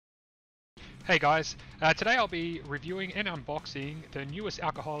Hey guys, today I'll be reviewing and unboxing the newest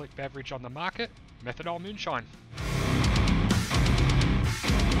alcoholic beverage on the market, Methanol Moonshine.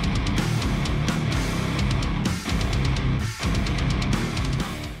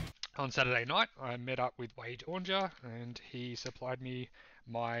 On Saturday night, I met up with Wade Oranger and he supplied me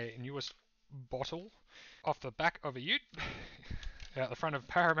my newest bottle off the back of a ute out the front of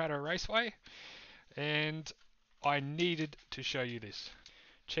Parramatta Raceway, and I needed to show you this.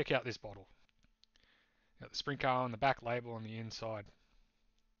 Check out this bottle. Got the sprint car on the back, label on the inside.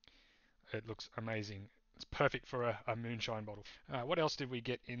 It looks amazing. It's perfect for a moonshine bottle. What else did we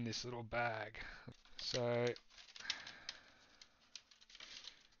get in this little bag? So,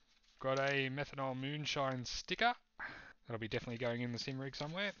 got a methanol moonshine sticker. That'll be definitely going in the sim rig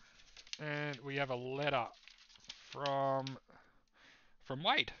somewhere. And we have a letter from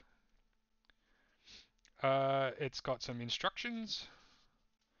Wade. It's got some instructions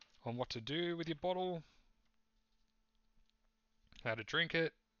on what to do with your bottle, how to drink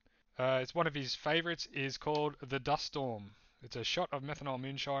it. It's one of his favourites is called the Dust Storm. It's a shot of methanol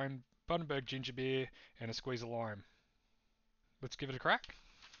moonshine, Bundaberg ginger beer, and a squeeze of lime. Let's give it a crack.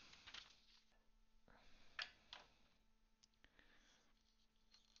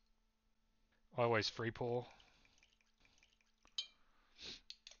 I always free pour.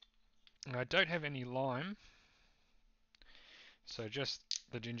 And I don't have any lime, so just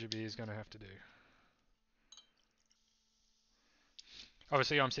the ginger beer is going to have to do.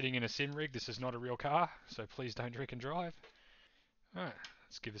 Obviously I'm sitting in a sim rig, this is not a real car, so please don't drink and drive. Alright,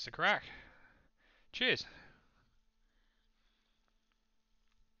 let's give this a crack. Cheers.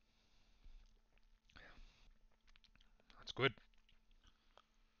 That's good.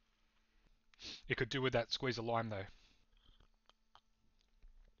 You could do with that squeeze of lime though.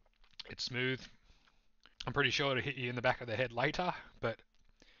 It's smooth. I'm pretty sure it'll hit you in the back of the head later, but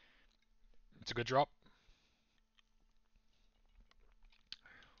it's a good drop.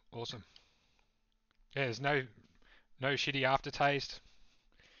 Awesome. Yeah, there's no shitty aftertaste.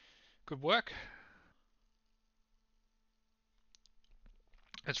 Good work.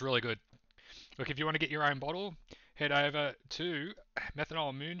 It's really good. Look, if you want to get your own bottle, head over to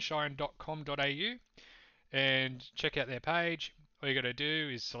methanolmoonshine.com.au and check out their page. All you got to do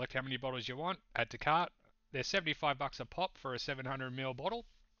is select how many bottles you want, add to cart. They're 75 bucks a pop for a 700ml bottle,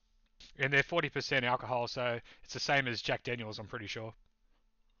 and they're 40% alcohol, so it's the same as Jack Daniels, I'm pretty sure.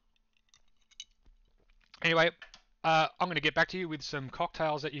 Anyway, I'm going to get back to you with some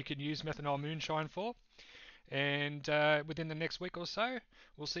cocktails that you can use methanol moonshine for, and within the next week or so,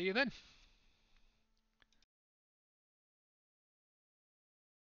 we'll see you then.